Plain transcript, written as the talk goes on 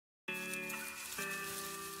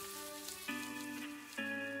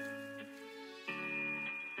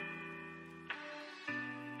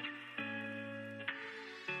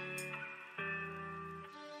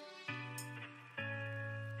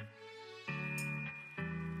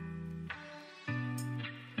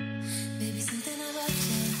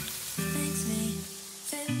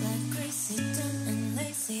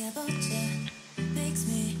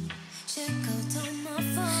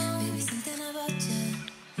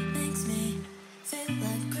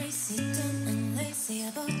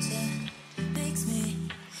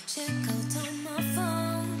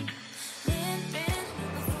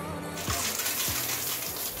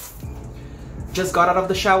Just got out of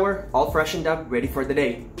the shower, all freshened up, ready for the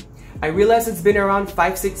day. I realized it's been around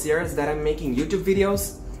 5-6 years that I'm making YouTube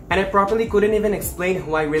videos, and I properly couldn't even explain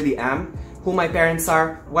who I really am, who my parents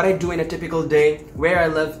are, what I do in a typical day, where I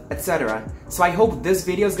live, etc. So I hope this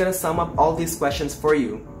video is gonna sum up all these questions for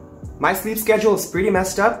you. My sleep schedule is pretty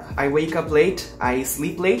messed up. I wake up late, I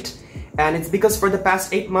sleep late, and it's because for the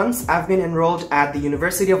past 8 months I've been enrolled at the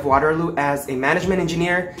University of Waterloo as a management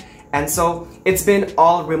engineer, and so it's been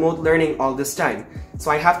all remote learning all this time. So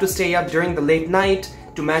I have to stay up during the late night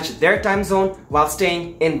to match their time zone while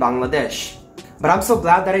staying in Bangladesh. But I'm so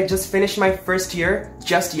glad that I just finished my first year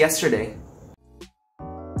just yesterday.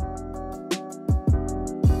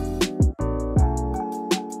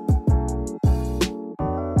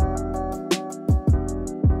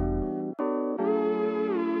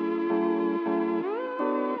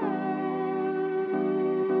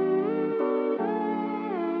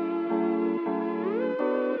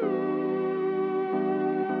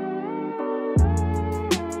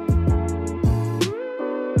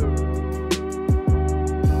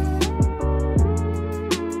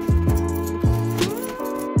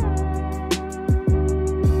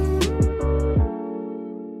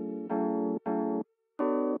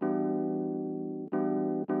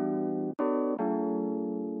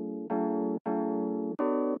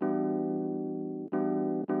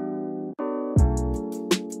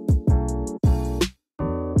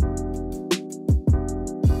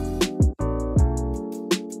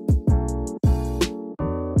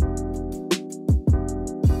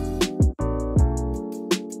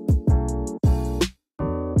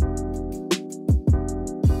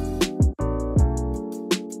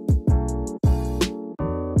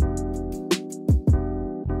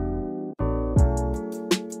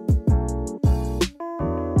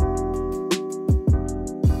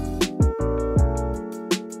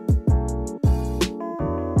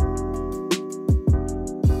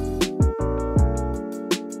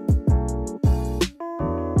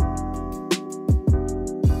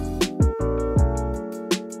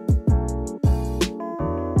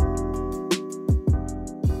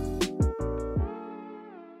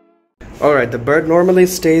 Alright, the bird normally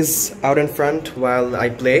stays out in front while I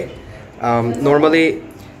play. Normally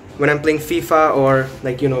when I'm playing FIFA or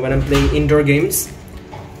when I'm playing indoor games,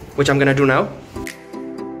 which I'm gonna do now.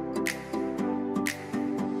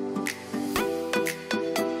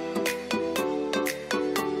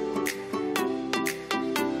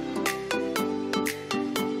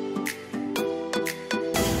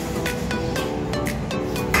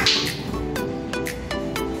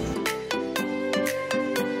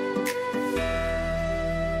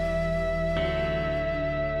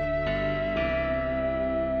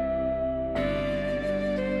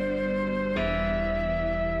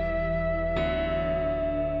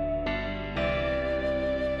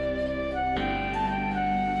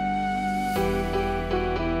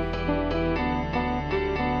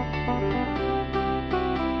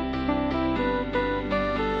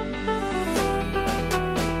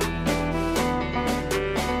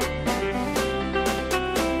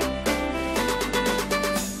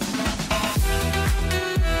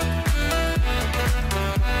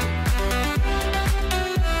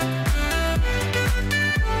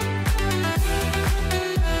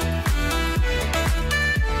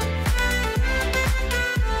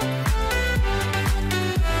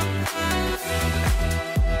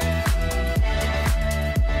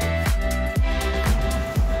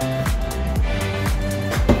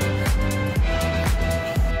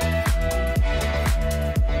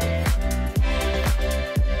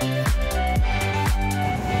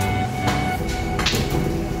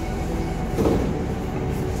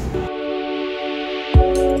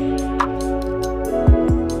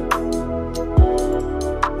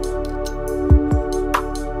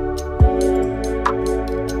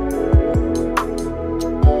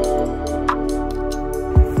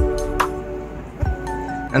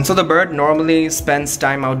 And so the bird normally spends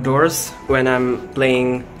time outdoors when I'm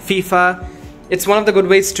playing FIFA. It's one of the good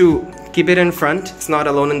ways to keep it in front. It's not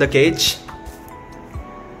alone in the cage.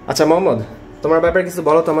 আচ্ছা মোহাম্মদ, তোমার ব্যাপারে কিছু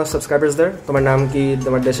বলো তোমার সাবস্ক্রাইবারদের। তোমার নাম কি,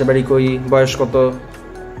 তোমার দেশের বাড়ি কই, বয়স কত?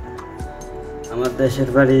 আমার দেশের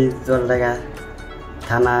বাড়ি জলঢাকা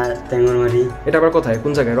থানা টেঙ্গুরমারি। এটা আবার কোথায়,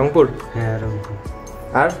 কোন জায়গায়? রংপুর? হ্যাঁ রংপুর।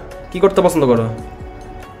 আর কি করতে পছন্দ করো?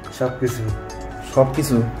 সবকিছু।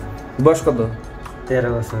 সবকিছু? বয়স কত?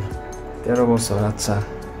 13 বছর। 13 বছর, আচ্ছা।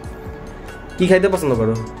 কি খাইতে পছন্দ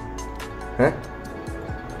করো? হ্যাঁ,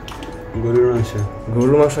 গরুর মাংস।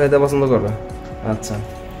 গরুর মাংস খাইতে পছন্দ করো, আচ্ছা।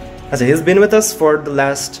 আচ্ছা, he's been with us for the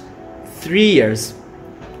last 3 years,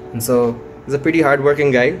 and so he's a pretty hard-working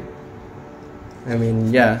guy. I mean,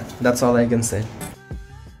 yeah, that's all I can say.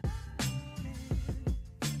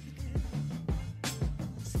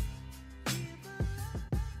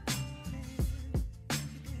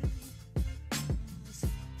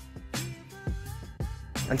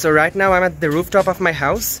 And so right now I'm at the rooftop of my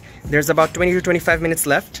house. There's about 20 to 25 minutes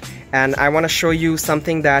left, and I want to show you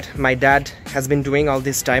something that my dad has been doing all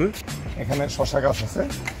this time. এখানে শসা গাছ আছে,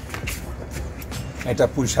 এটা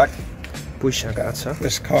পুঁই শাক আচ্ছা,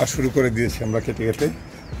 বেশ খাওয়া শুরু করে দিয়েছি আমরা কেটে কেটে।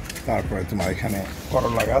 তারপরে তোমার এখানে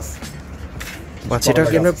করলা গাছ। আচ্ছা, এটা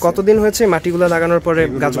কি কতদিন হয়েছে মাটিগুলো লাগানোর পরে?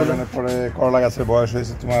 গাছগুলো লাগানোর পরে করলা গাছের বয়স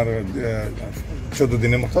হয়েছে তোমার 14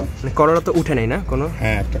 দিনের মতো। করলা তো উঠে নাই না কোনো?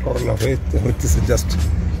 হ্যাঁ, একটা করলা হচ্ছে, জাস্ট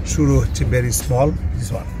শুরু হচ্ছে, very small, this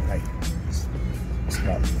one right,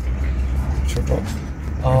 small, ছোট।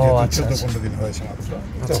 আচ্ছা, 14-15 দিন হয়েছে মাত্র,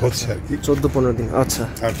 এটা হচ্ছে আর কি 14-15 দিন। আচ্ছা,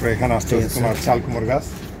 তারপরে এখানে আসছে তোমার চালকুমড় গাছ,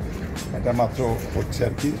 এটা মাত্র হচ্ছে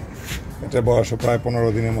আর কি, এটা বয়স প্রায় 15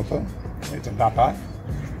 দিনের মতো। এটা ডাটা,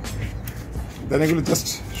 এগুলো জাস্ট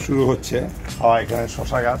শুরু হচ্ছে। এখানে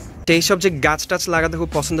শসা গাছ। এইসব যে গাছ টাছ লাগাতে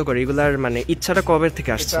খুব পছন্দ করি, এগুলার মানে ইচ্ছাটা কবে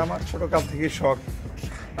থেকে আসছে? এটা আমার ছোটকাল থেকে শখ,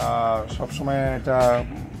 সবসময় এটা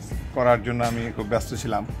করার জন্য আমি খুব ব্যস্ত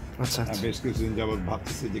ছিলাম। আচ্ছা, বেশ কিছুদিন যাবৎ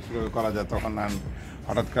ভাবতেছি যে কীভাবে করা যায়। তখন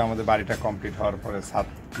হঠাৎ করে আমাদের বাড়িটা কমপ্লিট হওয়ার পরে ছাদ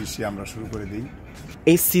কৃষি আমরা শুরু করে দিই।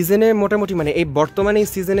 এই সিজনে মোটামুটি মানে এই বর্তমানে এই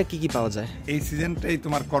সিজনে কি কি পাওয়া যায়? এই সিজনটাই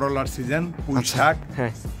তোমার করলার সিজন, পুঁই শাক,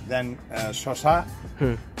 হ্যাঁ, দেন শসা,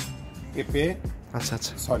 পেঁপে, আচ্ছা,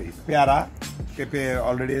 সরি, পেয়ারা, পেঁপে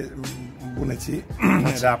অলরেডি বুনেছি,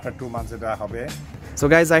 এটা আফটার 2 months এটা হবে। So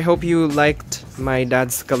guys, I hope you liked my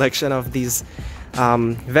dad's collection of these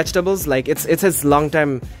vegetables. Like it's his long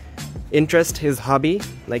time interest, his hobby.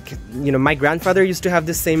 Like, you know, my grandfather used to have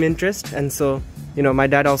this same interest, and so, you know, my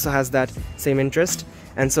dad also has that same interest.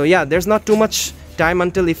 And so yeah, there's not too much time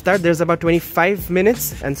until iftar. There's about 25 minutes,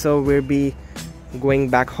 and so we'll be going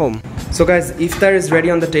back home. So guys, iftar is ready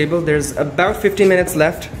on the table. There's about 15 minutes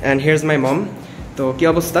left, and here's my mom. So ki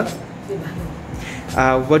obostha?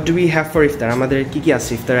 What do we have for iftar? Amader ki ki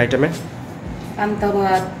ache iftar item e? Panta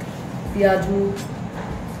bhat, piyaju,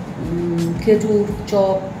 khejur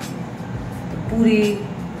chop, puri,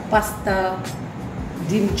 pasta,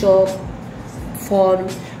 dim chop, ফল।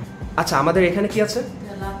 আচ্ছা, আমাদের এখানে কি আছে?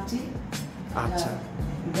 লাচ্ছি, আচ্ছা,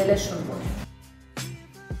 বেলের শরবত।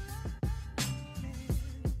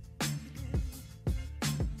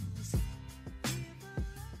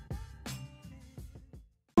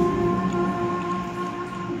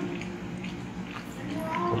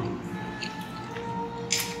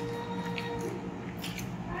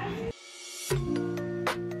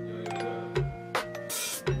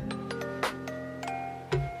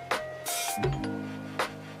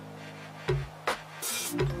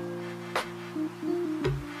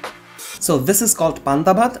 So this is called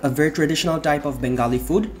panta bhat, a very traditional type of Bengali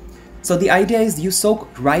food. So the idea is you soak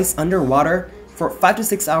rice under water for 5 to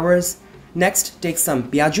 6 hours. Next, take some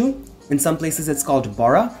piyaju. In some places it's called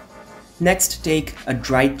bora. Next, take a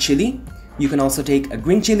dried chili. You can also take a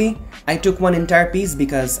green chili. I took one entire piece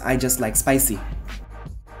because I just like spicy.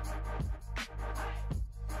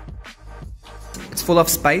 It's full of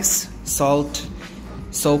spice, salt,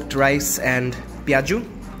 soaked rice and piyaju.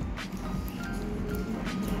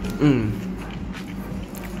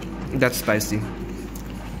 That's spicy.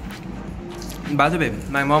 By the way,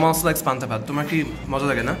 my mom also likes panta bhat. Tomar ki moja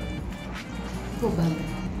lage na?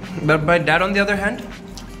 But my dad, on the other hand,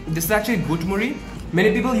 this is actually butmuri. Many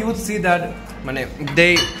people, you would see that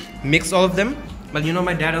they mix all of them, but you know,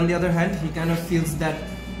 my dad, on the other hand, he kind of feels that,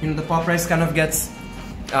 you know, the pop rice kind of gets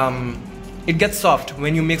it gets soft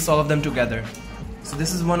when you mix all of them together. So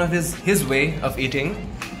this is one of his way of eating.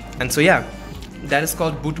 And so yeah, that is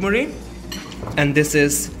called butmuri, and this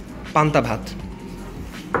is panta bhat.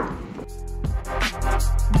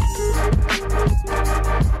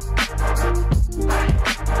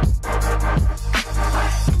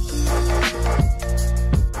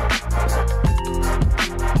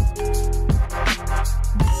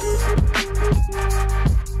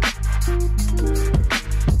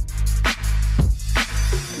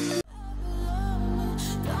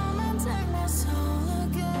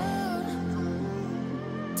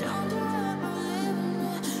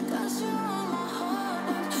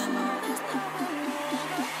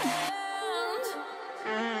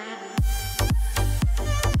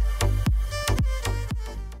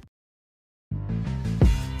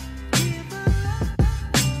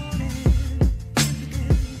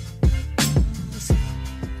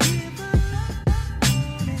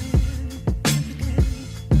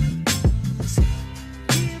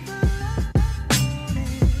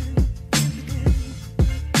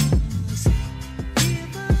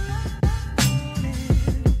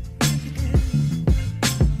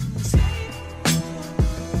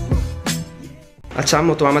 আচ্ছা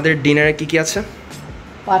আম্মু, তো আমাদের ডিনারে কি কি আছে?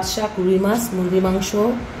 পাট শাক, রুই মাছ, মুরগি মাংস,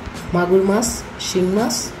 মাগুর মাছ, শিং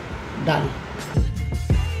মাছ, ডাল।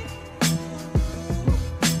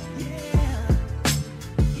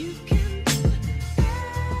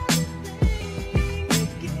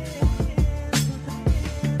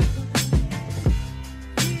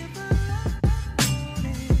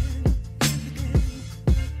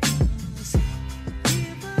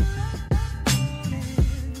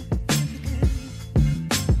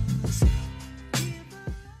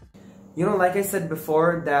 You know, like I said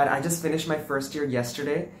before, that I just finished my first year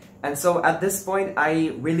yesterday, and so at this point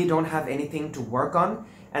I really don't have anything to work on,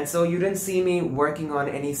 and so you didn't see me working on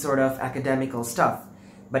any sort of academical stuff.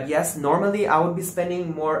 But yes, normally I would be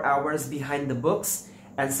spending more hours behind the books,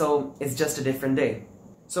 and so it's just a different day.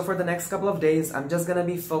 So for the next couple of days, I'm just gonna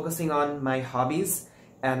be focusing on my hobbies,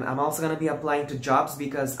 and I'm also gonna be applying to jobs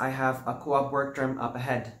because I have a co-op work term up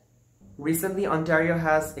ahead. Recently, Ontario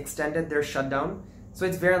has extended their shutdown, so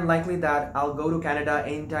it's very unlikely that I'll go to Canada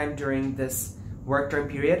anytime during this work term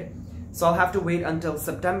period. So I'll have to wait until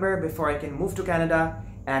September before I can move to Canada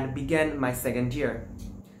and begin my second year.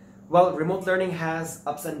 Well, remote learning has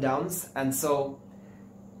ups and downs, and so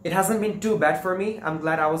it hasn't been too bad for me. I'm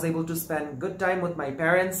glad I was able to spend good time with my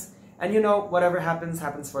parents, and you know, whatever happens,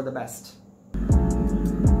 happens for the best.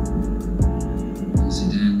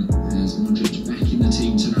 Zidane has Modric back in the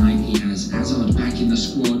team tonight. He has Hazard back in the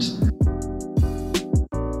squad.